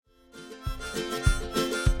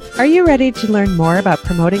Are you ready to learn more about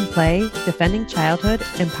promoting play, defending childhood,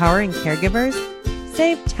 empowering caregivers?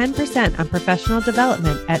 Save 10% on professional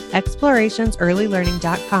development at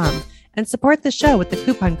explorationsearlylearning.com and support the show with the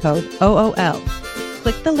coupon code OOL.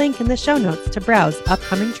 Click the link in the show notes to browse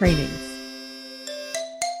upcoming trainings.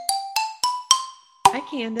 Hi,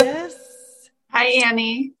 Candace. Hi,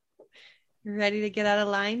 Annie. You ready to get out of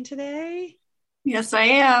line today? Yes, I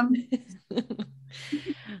am.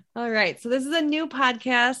 All right. So this is a new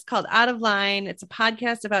podcast called Out of Line. It's a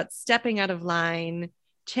podcast about stepping out of line,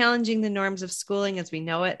 challenging the norms of schooling as we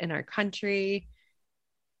know it in our country,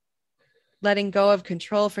 letting go of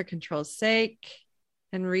control for control's sake,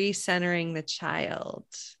 and recentering the child.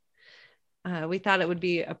 We thought it would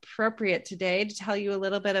be appropriate today to tell you a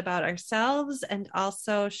little bit about ourselves and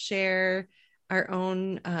also share our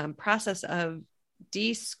own process of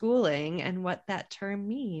deschooling and what that term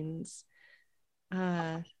means.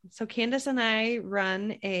 So Candace and I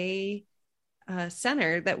run a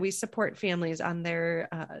center that we support families on their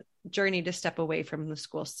journey to step away from the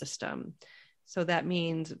school system. So that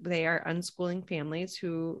means they are unschooling families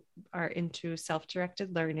who are into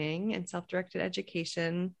self-directed learning and self-directed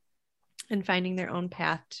education and finding their own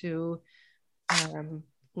path to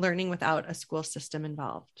learning without a school system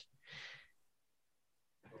involved.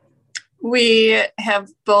 We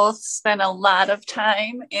have both spent a lot of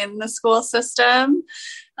time in the school system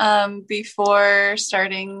before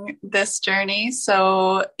starting this journey.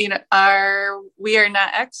 So, we are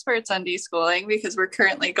not experts on deschooling because we're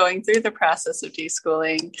currently going through the process of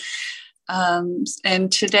deschooling.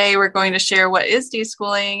 And today we're going to share what is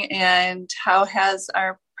deschooling and how has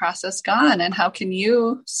our process gone and how can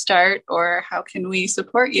you start or how can we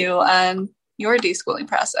support you on your deschooling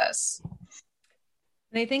process?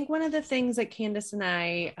 And I think one of the things that Candace and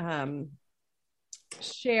I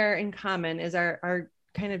share in common is our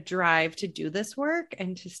kind of drive to do this work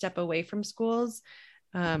and to step away from schools.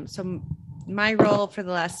 So my role for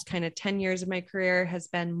the last kind of 10 years of my career has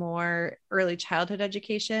been more early childhood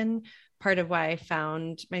education. Part of why I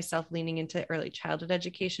found myself leaning into early childhood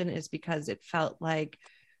education is because it felt like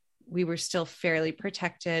we were still fairly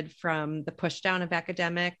protected from the push down of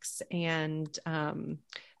academics, and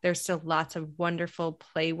there's still lots of wonderful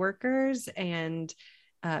play workers and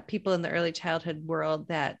people in the early childhood world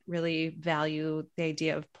that really value the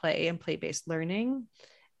idea of play and play-based learning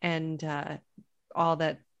and all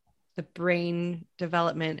that the brain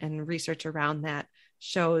development and research around that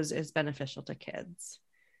shows is beneficial to kids.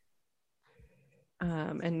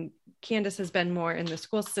 And Candace has been more in the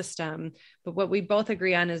school system, but what we both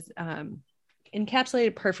agree on is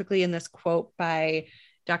encapsulated perfectly in this quote by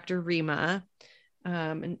Dr. Rima,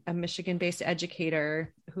 a Michigan-based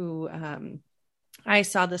educator who I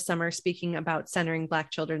saw this summer speaking about centering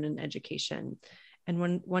Black children in education.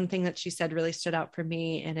 And one thing that she said really stood out for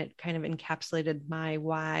me, and it kind of encapsulated my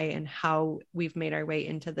why and how we've made our way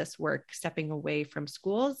into this work, stepping away from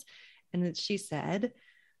schools. And that she said,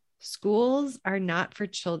 schools are not for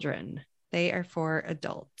children. They are for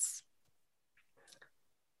adults.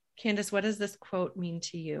 Candace, what does this quote mean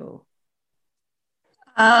to you?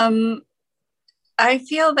 I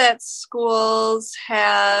feel that schools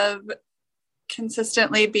have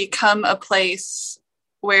consistently become a place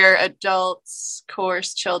where adults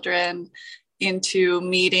coerce children into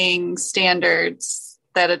meeting standards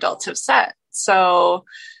that adults have set. So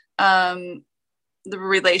the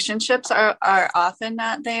relationships are often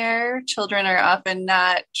not there. Children are often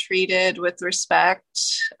not treated with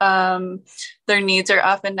respect. Their needs are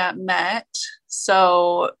often not met.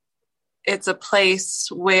 So it's a place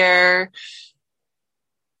where,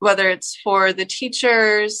 whether it's for the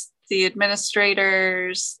teachers, the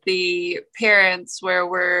administrators, the parents, where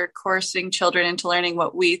we're coercing children into learning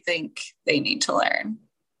what we think they need to learn.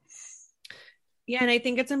 Yeah, and I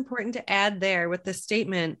think it's important to add there with the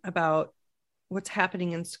statement about what's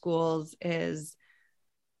happening in schools is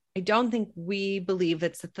I don't think we believe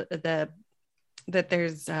it's that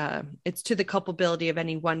there's it's to the culpability of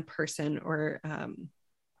any one person or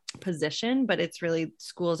position, but it's really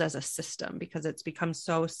schools as a system, because it's become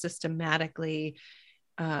so systematically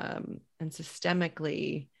and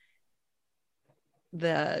systemically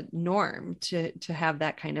the norm to have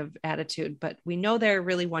that kind of attitude. But we know there are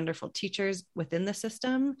really wonderful teachers within the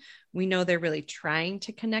system. We know they're really trying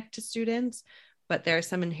to connect to students, but there are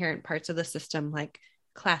some inherent parts of the system like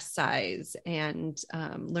class size and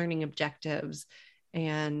learning objectives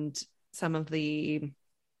and some of the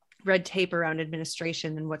red tape around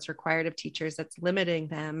administration and what's required of teachers that's limiting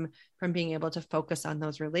them from being able to focus on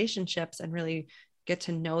those relationships and really get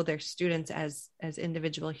to know their students as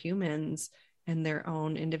individual humans and their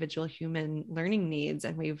own individual human learning needs.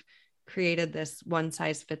 And we've created this one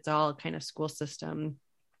size fits all kind of school system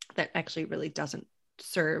that actually really doesn't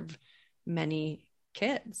serve many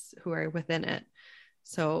kids who are within it.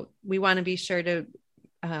 So we want to be sure to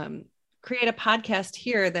create a podcast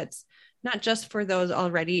here that's not just for those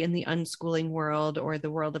already in the unschooling world or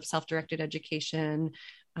the world of self-directed education.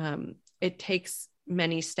 It takes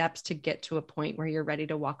many steps to get to a point where you're ready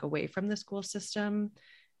to walk away from the school system.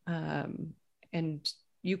 And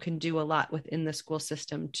you can do a lot within the school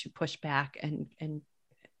system to push back and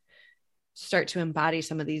start to embody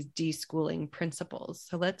some of these deschooling principles.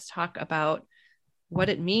 So let's talk about what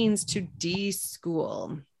it means to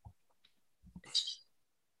deschool.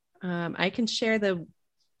 I can share the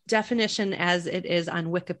definition as it is on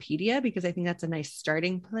Wikipedia because I think that's a nice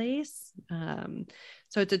starting place.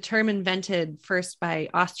 So it's a term invented first by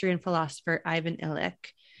Austrian philosopher Ivan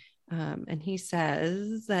Illich. And he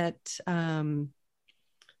says that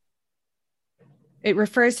it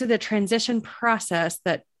refers to the transition process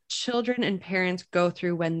that children and parents go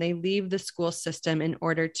through when they leave the school system in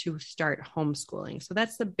order to start homeschooling. So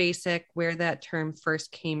that's the basic where that term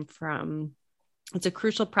first came from. It's a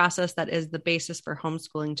crucial process that is the basis for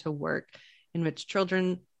homeschooling to work, in which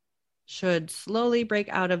children should slowly break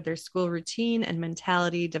out of their school routine and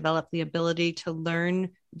mentality, develop the ability to learn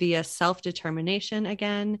via self-determination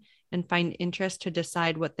again, and find interest to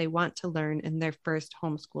decide what they want to learn in their first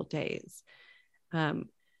homeschool days.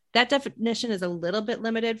 That definition is a little bit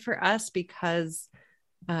limited for us because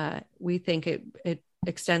we think it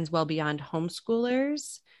extends well beyond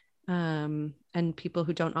homeschoolers and people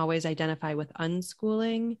who don't always identify with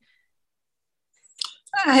unschooling.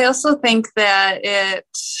 I also think that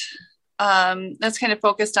that's kind of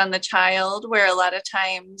focused on the child, where a lot of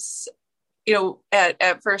times,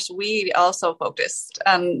 at first we also focused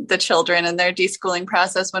on the children and their deschooling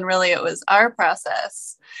process when really it was our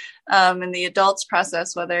process. And the adults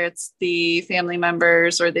process, whether it's the family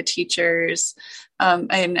members or the teachers.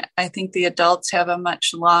 And I think the adults have a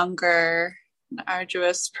much longer,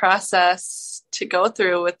 arduous process to go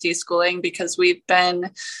through with deschooling because we've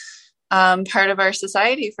been part of our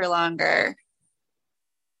society for longer.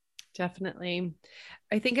 Definitely.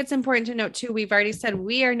 I think it's important to note too, we've already said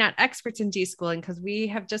we are not experts in deschooling because we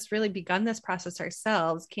have just really begun this process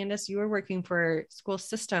ourselves. Candace, you were working for school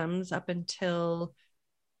systems up until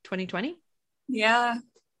 2020? Yeah,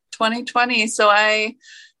 2020. So I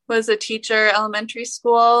was a teacher, elementary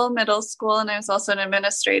school, middle school, and I was also an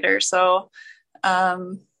administrator. So I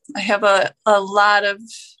have a lot of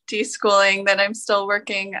deschooling that I'm still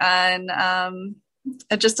working on.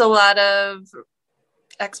 Just a lot of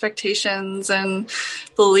expectations and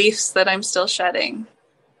beliefs that I'm still shedding.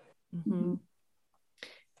 Mm-hmm.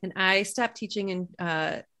 And I stopped teaching in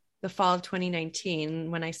the fall of 2019.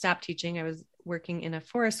 When I stopped teaching, I was working in a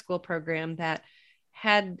forest school program that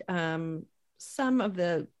had some of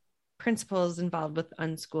the principles involved with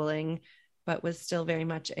unschooling, but was still very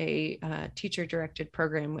much a teacher-directed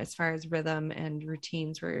program as far as rhythm and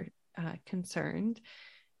routines were concerned.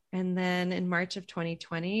 And then in March of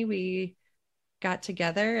 2020, we got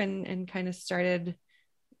together and kind of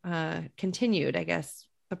continued, I guess,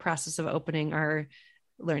 the process of opening our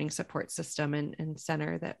learning support system and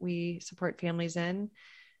center that we support families in.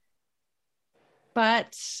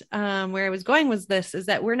 But where I was going is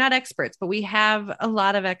that we're not experts, but we have a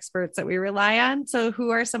lot of experts that we rely on. So who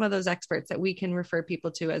are some of those experts that we can refer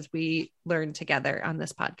people to as we learn together on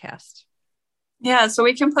this podcast? Yeah, so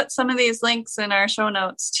we can put some of these links in our show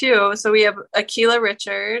notes too. So we have Akila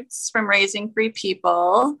Richards from Raising Free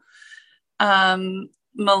People,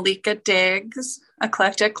 Malika Diggs,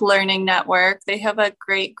 Eclectic Learning Network. They have a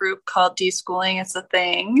great group called Deschooling Is a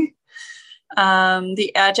Thing.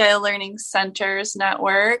 The Agile Learning Centers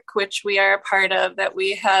Network, which we are a part of, that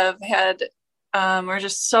we have had, we're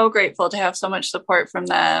just so grateful to have so much support from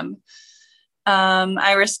them.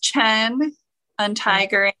 Iris Chen,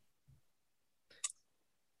 Untigering.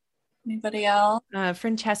 Anybody else?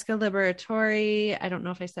 Francesca Liberatori. I don't know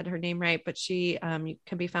if I said her name right, but she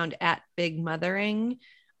can be found at Big Mothering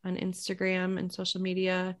on Instagram and social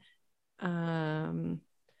media.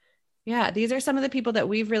 Yeah, these are some of the people that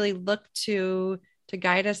we've really looked to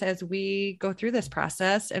guide us as we go through this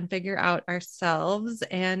process and figure out ourselves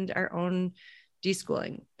and our own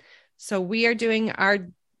deschooling. So we are doing our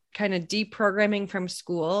kind of deprogramming from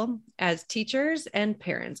school as teachers and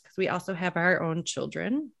parents, because we also have our own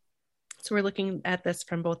children. So we're looking at this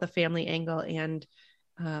from both a family angle and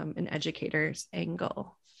an educator's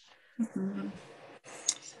angle. Mm-hmm.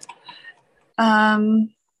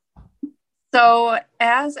 So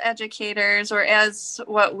as educators, or as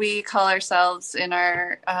what we call ourselves in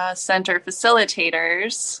our center,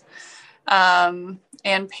 facilitators,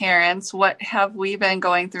 and parents, what have we been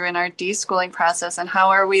going through in our deschooling process, and how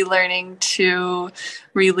are we learning to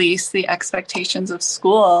release the expectations of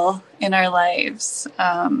school in our lives?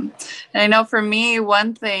 And I know for me,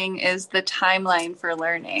 one thing is the timeline for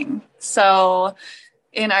learning. So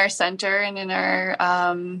in our center and in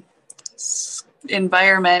our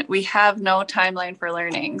environment, we have no timeline for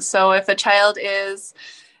learning. So if a child is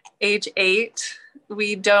age 8,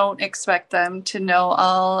 we don't expect them to know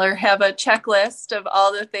all or have a checklist of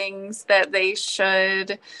all the things that they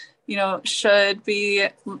should be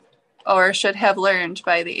or should have learned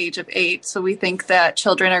by the age of 8. So we think that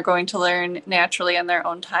children are going to learn naturally on their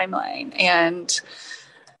own timeline. And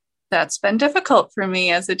that's been difficult for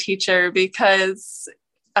me as a teacher because,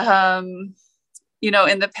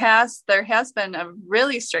 in the past, there has been a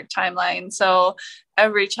really strict timeline. So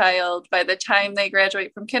every child, by the time they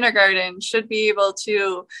graduate from kindergarten, should be able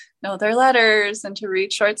to know their letters and to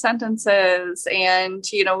read short sentences. And,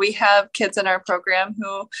 we have kids in our program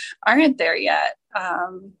who aren't there yet,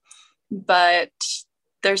 but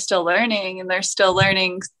they're still learning, and they're still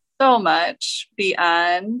learning so much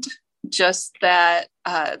beyond just that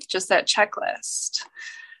checklist.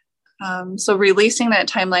 So releasing that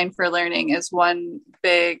timeline for learning is one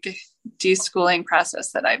big deschooling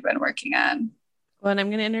process that I've been working on. Well, and I'm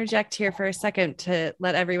going to interject here for a second to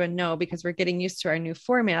let everyone know, because we're getting used to our new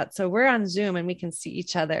format. So we're on Zoom and we can see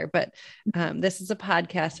each other, but this is a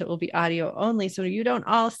podcast. It will be audio only. So you don't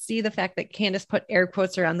all see the fact that Candace put air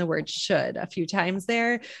quotes around the word should a few times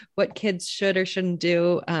there, what kids should or shouldn't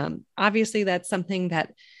do. Obviously, that's something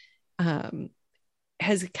that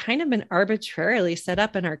has kind of been arbitrarily set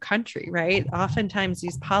up in our country, right? Oftentimes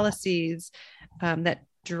these policies that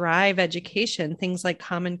drive education, things like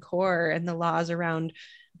Common Core and the laws around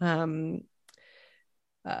what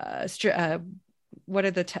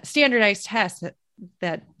are the standardized tests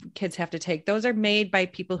that kids have to take, those are made by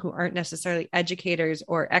people who aren't necessarily educators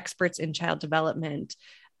or experts in child development.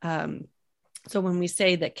 So when we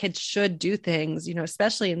say that kids should do things,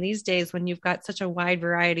 especially in these days when you've got such a wide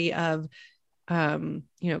variety of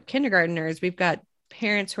kindergartners, we've got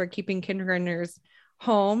parents who are keeping kindergartners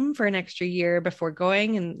home for an extra year before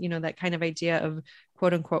going. And, that kind of idea of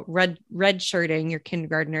quote unquote red shirting your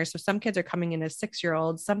kindergartner. So some kids are coming in as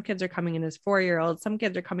 6-year-olds, some kids are coming in as 4-year-olds, some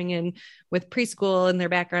kids are coming in with preschool in their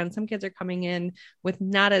background. Some kids are coming in with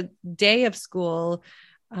not a day of school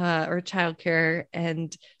or childcare.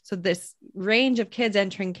 And so this range of kids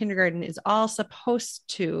entering kindergarten is all supposed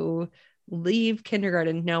to leave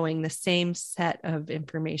kindergarten knowing the same set of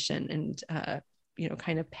information and,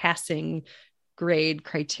 kind of passing grade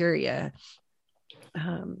criteria,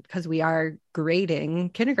 because we are grading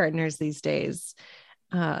kindergartners these days.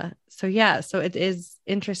 So it is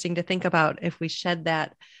interesting to think about if we shed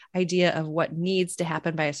that idea of what needs to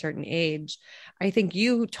happen by a certain age. I think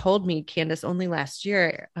you told me, Candace, only last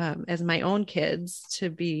year, as my own kids, to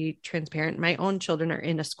be transparent, my own children are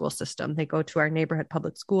in a school system. They go to our neighborhood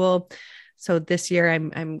public school. So this year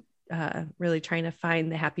I'm really trying to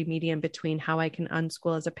find the happy medium between how I can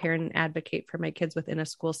unschool as a parent and advocate for my kids within a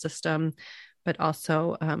school system, but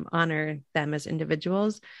also honor them as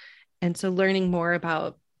individuals. And so learning more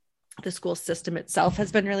about the school system itself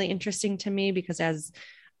has been really interesting to me, because as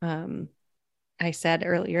I said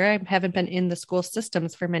earlier, I haven't been in the school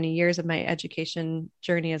systems for many years of my education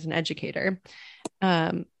journey as an educator.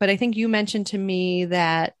 But I think you mentioned to me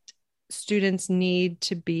that students need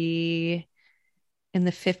to be in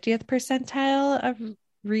the 50th percentile of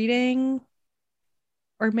reading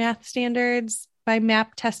or math standards by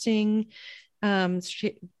MAP testing,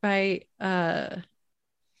 by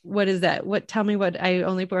what is that? Tell me what I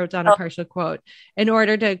only wrote down a partial quote. In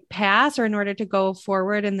order to pass or in order to go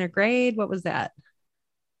forward in their grade? What was that?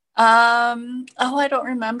 I don't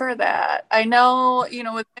remember that. I know,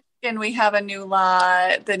 with Michigan, we have a new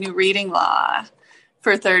law, the new reading law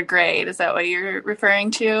for 3rd grade. Is that what you're referring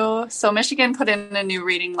to? So Michigan put in a new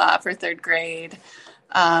reading law for 3rd grade.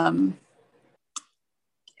 And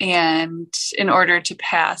in order to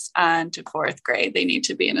pass on to 4th grade, they need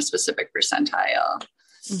to be in a specific percentile.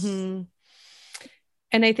 Mm-hmm.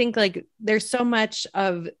 And I think there's so much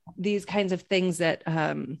of these kinds of things that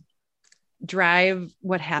drive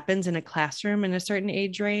what happens in a classroom in a certain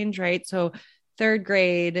age range, right? So 3rd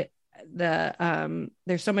grade,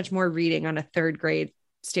 there's so much more reading on a 3rd grade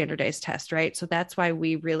standardized test, right? So that's why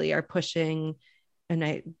we really are pushing, and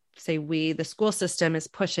I say the school system is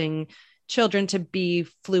pushing children to be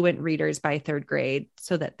fluent readers by 3rd grade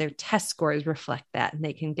so that their test scores reflect that and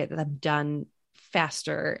they can get them done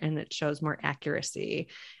faster and it shows more accuracy.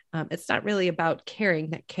 It's not really about caring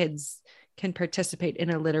that kids can participate in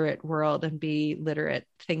a literate world and be literate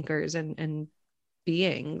thinkers and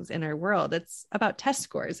beings in our world. It's about test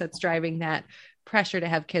scores that's driving that pressure to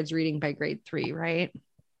have kids reading by grade 3, right?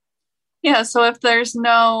 Yeah. So if there's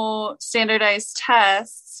no standardized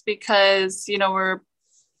tests because, we're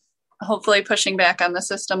hopefully pushing back on the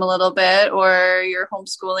system a little bit, or you're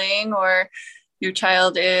homeschooling, or your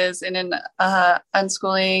child is in an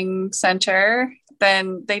unschooling center,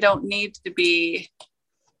 then they don't need to be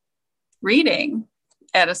reading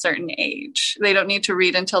at a certain age. They don't need to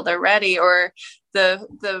read until they're ready, or their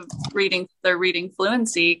reading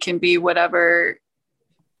fluency can be whatever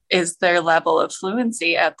is their level of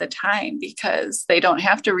fluency at the time, because they don't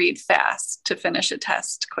have to read fast to finish a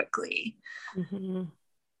test quickly. Mm-hmm.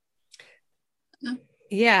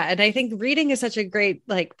 Yeah. And I think reading is such a great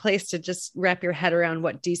place to just wrap your head around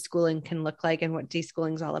what deschooling can look like and what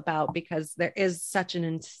deschooling is all about, because there is such an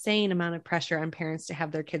insane amount of pressure on parents to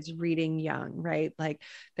have their kids reading young, right? Like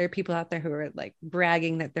there are people out there who are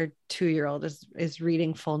bragging that their 2-year-old is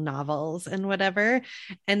reading full novels and whatever.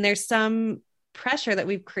 And there's some pressure that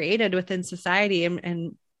we've created within society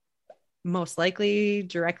and most likely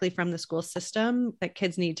directly from the school system that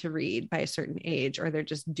kids need to read by a certain age or they're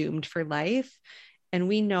just doomed for life. And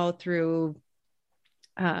we know through,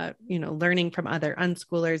 learning from other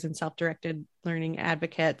unschoolers and self-directed learning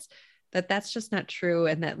advocates that that's just not true,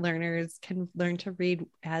 and that learners can learn to read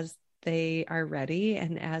as they are ready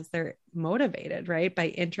and as they're motivated, right? By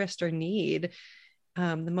interest or need.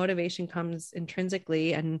 The motivation comes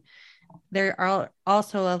intrinsically, and there are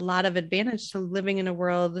also a lot of advantage to living in a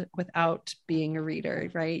world without being a reader,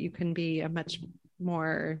 right? You can be a much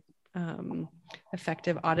more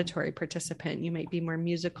effective auditory participant. You might be more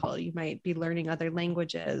musical. You might be learning other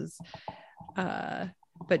languages.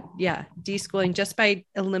 But yeah, deschooling, just by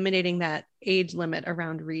eliminating that age limit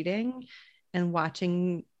around reading and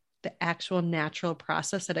watching the actual natural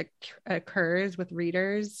process that occurs with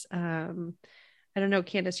readers. I don't know,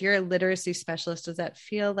 Candace, you're a literacy specialist. Does that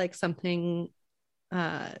feel like something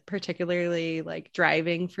particularly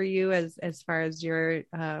driving for you as far as your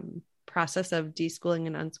process of deschooling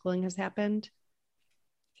and unschooling has happened?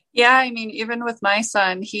 Yeah, I mean, even with my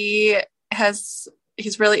son, he's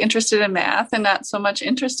really interested in math and not so much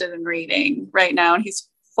interested in reading right now. And he's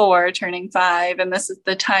 4, turning 5. And this is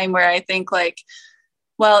the time where I think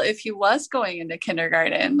well, if he was going into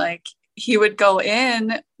kindergarten, he would go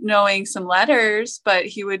in knowing some letters, but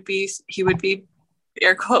he would be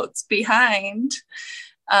air quotes behind.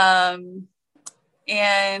 And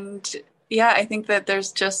yeah, I think that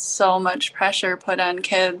there's just so much pressure put on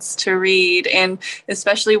kids to read, and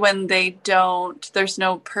especially when there's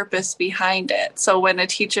no purpose behind it. So when a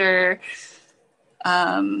teacher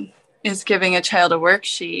is giving a child a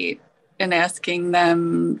worksheet and asking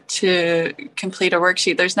them to complete a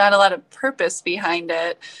worksheet, there's not a lot of purpose behind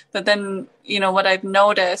it. But then, what I've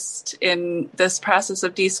noticed in this process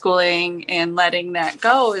of deschooling and letting that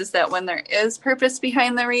go is that when there is purpose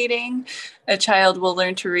behind the reading, a child will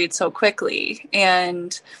learn to read so quickly,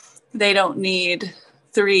 and they don't need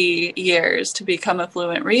 3 years to become a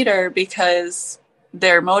fluent reader, because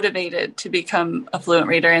they're motivated to become a fluent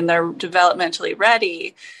reader and they're developmentally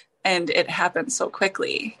ready, and it happens so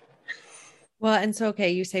quickly. Well, and so,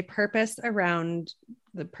 okay, you say purpose around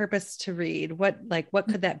the purpose to read. What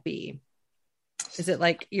could that be? Is it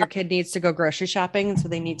your kid needs to go grocery shopping, and so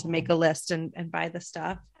they need to make a list and buy the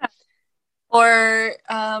stuff? Or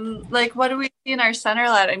what do we see in our center a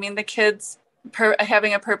lot? I mean, the kids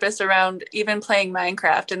having a purpose around even playing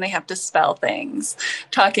Minecraft, and they have to spell things,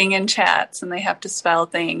 talking in chats, and they have to spell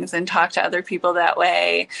things and talk to other people that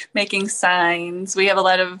way, making signs. We have a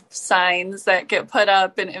lot of signs that get put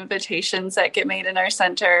up and invitations that get made in our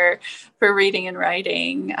center for reading and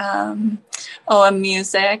writing. And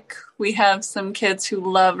music. We have some kids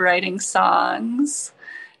who love writing songs,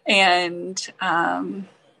 and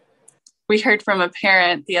we heard from a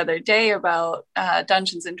parent the other day about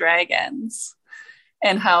Dungeons and Dragons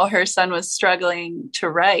and how her son was struggling to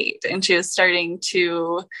write, and she was starting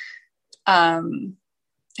to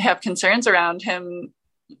have concerns around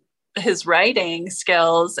his writing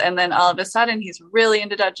skills. And then all of a sudden he's really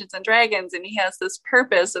into Dungeons and Dragons, and he has this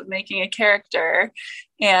purpose of making a character.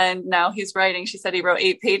 And now he's writing. She said he wrote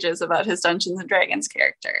 8 pages about his Dungeons and Dragons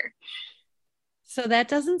character. So that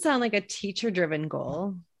doesn't sound like a teacher-driven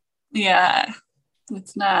goal. Yeah,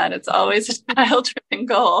 it's not. It's always a child-driven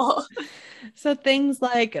goal. So things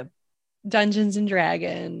like Dungeons and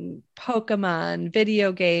Dragons, Pokemon,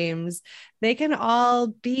 video games, they can all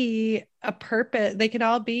be a purpose. They can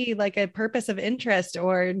all be a purpose of interest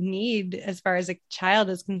or need as far as a child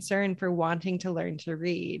is concerned for wanting to learn to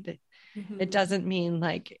read. Mm-hmm. It doesn't mean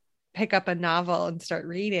pick up a novel and start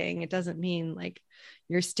reading. It doesn't mean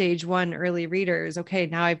your stage 1 early readers. Okay,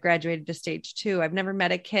 now I've graduated to stage 2. I've never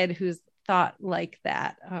met a kid who's thought like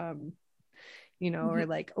that. Or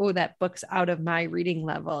like, oh, that book's out of my reading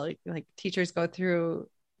level. Like teachers go through,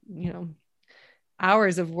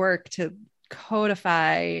 hours of work to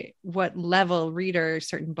codify what level reader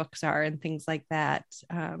certain books are and things like that.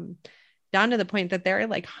 Down to the point that there are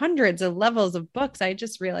like hundreds of levels of books. I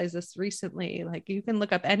just realized this recently. Like you can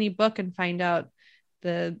look up any book and find out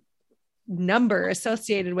the number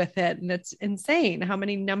associated with it. And it's insane how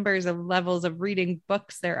many numbers of levels of reading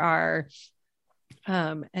books there are.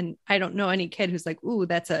 And I don't know any kid who's like, ooh,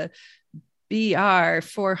 that's a BR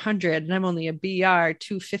 400 and I'm only a BR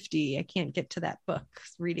 250. I can't get to that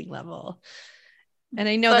book's reading level. And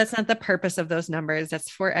I know that's not the purpose of those numbers. That's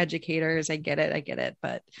for educators. I get it.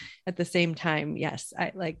 But at the same time, yes,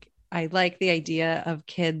 I like the idea of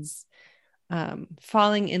kids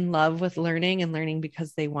falling in love with learning and learning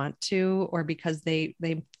because they want to, or because they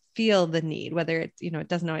feel the need, whether it's, it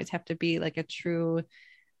doesn't always have to be like a true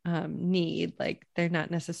need. Like they're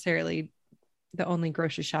not necessarily the only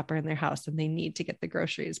grocery shopper in their house and they need to get the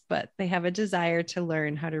groceries, but they have a desire to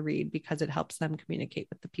learn how to read because it helps them communicate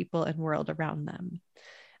with the people and world around them.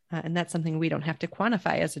 And that's something we don't have to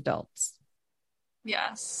quantify as adults.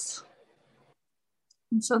 Yes.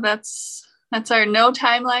 And so that's our no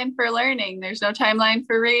timeline for learning. There's no timeline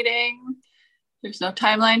for reading. There's no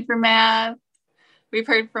timeline for math. We've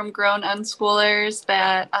heard from grown unschoolers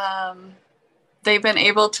that they've been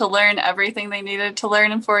able to learn everything they needed to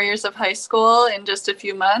learn in 4 years of high school in just a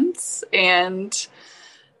few months. And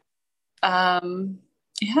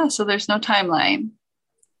so there's no timeline.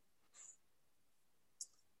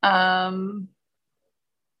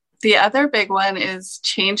 The other big one is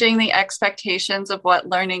changing the expectations of what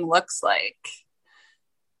learning looks like.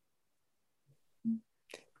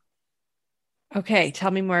 Okay, tell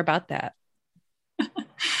me more about that.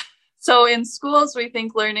 So in schools, we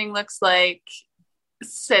think learning looks like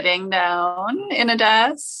sitting down in a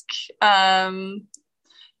desk, and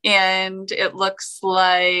it looks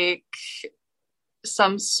like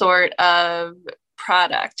some sort of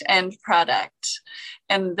end product.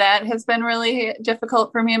 And that has been really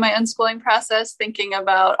difficult for me in my unschooling process, thinking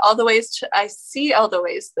about all the ways I see all the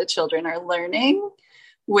ways the children are learning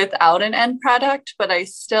without an end product, but I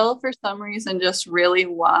still, for some reason, just really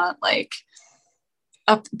want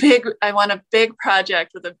I want a big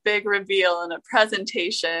project with a big reveal and a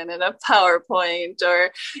presentation and a PowerPoint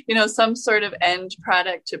or, some sort of end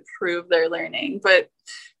product to prove their learning. But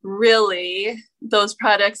really, those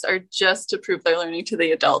products are just to prove their learning to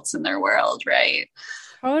the adults in their world, right?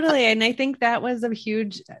 Totally. And I think that was a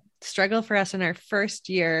huge struggle for us in our first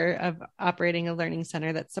year of operating a learning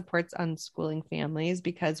center that supports unschooling families,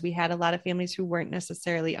 because we had a lot of families who weren't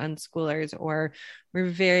necessarily unschoolers or were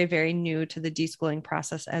very, very new to the deschooling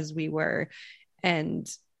process as we were. And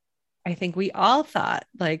I think we all thought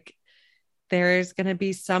like there's going to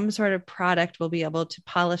be some sort of product we'll be able to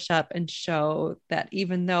polish up and show that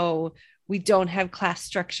even though we don't have class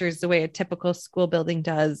structures the way a typical school building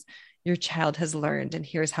does, your child has learned and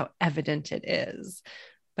here's how evident it is.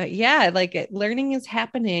 But yeah, learning is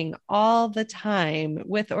happening all the time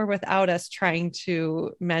with or without us trying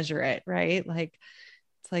to measure it, right? Like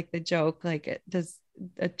it's like the joke,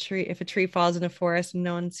 if a tree falls in a forest and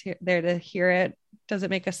no one's there to hear it, does it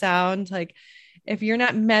make a sound? Like if you're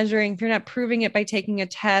not measuring, if you're not proving it by taking a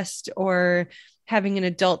test or having an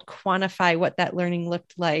adult quantify what that learning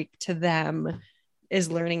looked like to them, is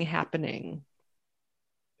learning happening?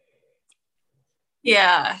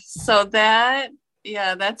 Yeah. So that's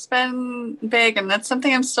been big. And that's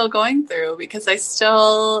something I'm still going through because I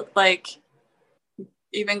still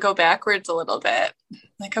even go backwards a little bit.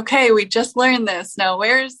 Like, okay, we just learned this. Now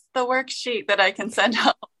where's the worksheet that I can send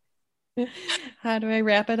out? How do I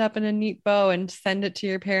wrap it up in a neat bow and send it to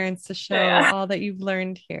your parents to show all that you've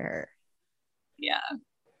learned here? Yeah.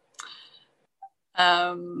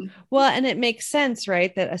 Well, and it makes sense,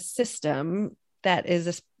 right? That a system that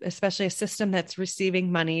is especially a system that's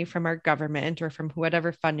receiving money from our government or from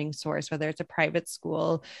whatever funding source, whether it's a private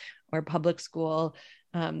school or public school,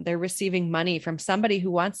 they're receiving money from somebody who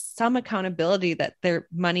wants some accountability that their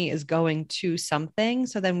money is going to something.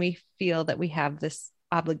 So then we feel that we have this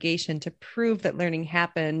obligation to prove that learning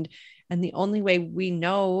happened. And the only way we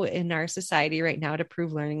know in our society right now to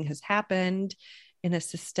prove learning has happened in a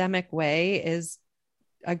systemic way is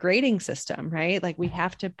a grading system, right? Like we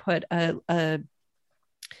have to put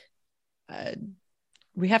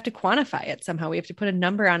we have to quantify it somehow. We have to put a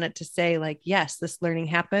number on it to say yes, this learning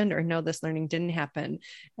happened, or no, this learning didn't happen.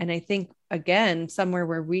 And I think, again, somewhere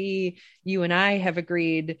where you and I have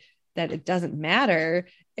agreed that it doesn't matter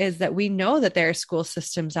is that we know that there are school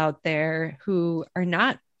systems out there who are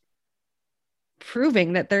not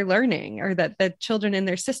proving that they're learning or that the children in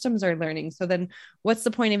their systems are learning. So then what's the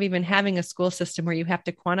point of even having a school system where you have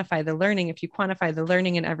to quantify the learning? If you quantify the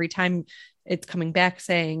learning and every time it's coming back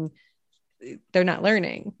saying they're not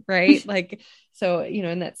learning, right? Like, so,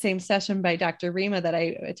 in that same session by Dr. Rima that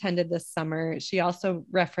I attended this summer, she also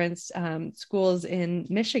referenced schools in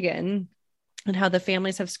Michigan and how the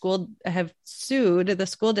families have sued the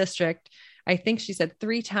school district. I think she said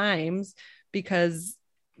 3 times because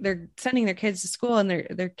they're sending their kids to school and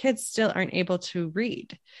their kids still aren't able to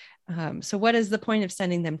read. So what is the point of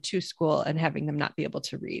sending them to school and having them not be able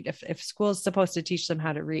to read? If school is supposed to teach them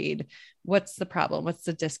how to read, what's the problem? What's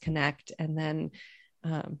the disconnect? And then,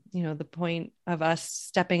 the point of us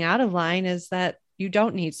stepping out of line is that you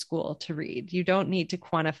don't need school to read. You don't need to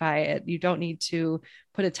quantify it. You don't need to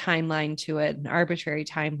put a timeline to it, an arbitrary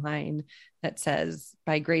timeline that says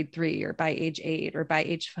by grade 3 or by age 8 or by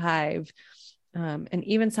age 5. And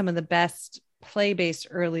even some of the best play-based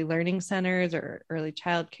early learning centers or early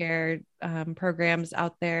childcare programs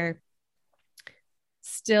out there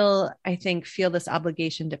still, I think, feel this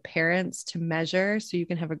obligation to parents to measure. So you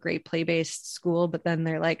can have a great play-based school, but then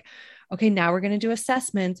they're like, okay, now we're going to do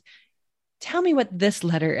assessments. Tell me what this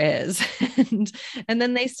letter is. and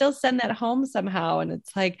then they still send that home somehow. And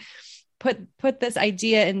it's like, put this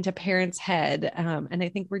idea into parents' head. And I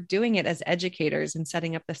think we're doing it as educators and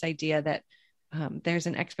setting up this idea that there's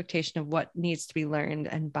an expectation of what needs to be learned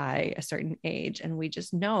and by a certain age. And we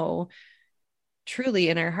just know truly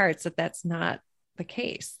in our hearts that that's not the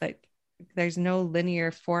case, that there's no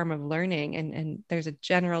linear form of learning. And there's a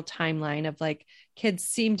general timeline of like, kids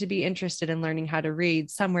seem to be interested in learning how to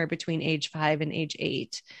read somewhere between age 5 and age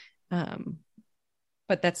 8.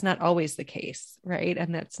 But that's not always the case, right?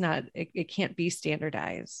 And that's not, it can't be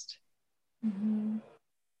standardized. Mm-hmm.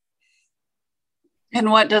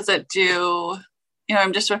 And what does it do?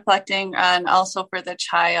 I'm just reflecting on also for the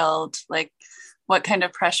child, like what kind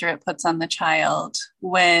of pressure it puts on the child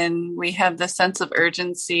when we have the sense of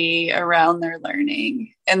urgency around their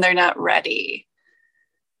learning and they're not ready.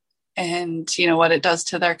 And, what it does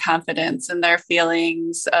to their confidence and their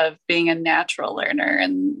feelings of being a natural learner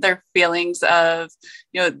and their feelings of,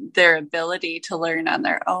 their ability to learn on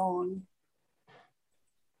their own.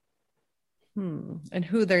 And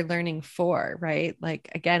who they're learning for, right?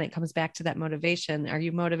 Like, again, it comes back to that motivation. Are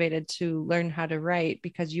you motivated to learn how to write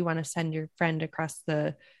because you want to send your friend across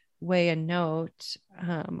the way a note?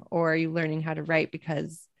 Or are you learning how to write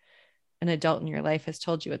because an adult in your life has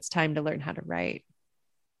told you it's time to learn how to write?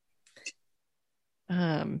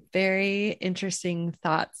 Very interesting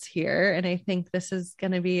thoughts here. And I think this is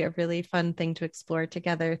going to be a really fun thing to explore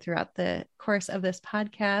together throughout the course of this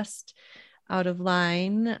podcast. Out of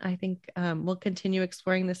Line. I think we'll continue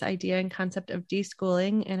exploring this idea and concept of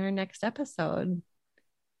deschooling in our next episode.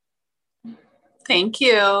 Thank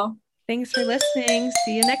you. Thanks for listening.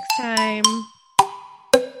 See you next time.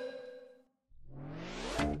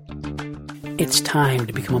 It's time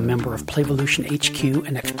to become a member of Playvolution HQ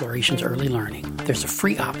and Explorations Early Learning. There's a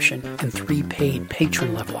free option and 3 paid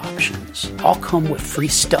patron level options. All come with free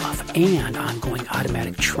stuff and ongoing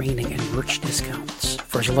automatic training and merch discounts.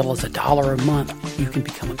 For as little as $1 a month, you can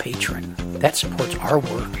become a patron. That supports our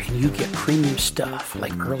work and you get premium stuff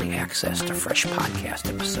like early access to fresh podcast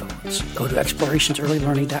episodes. Go to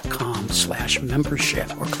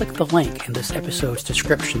explorationsearlylearning.com/membership or click the link in this episode's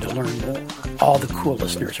description to learn more. All the cool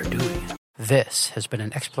listeners are doing it. This has been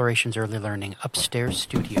an Explorations Early Learning Upstairs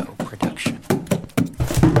Studio production.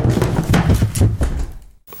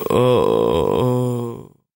 Oh.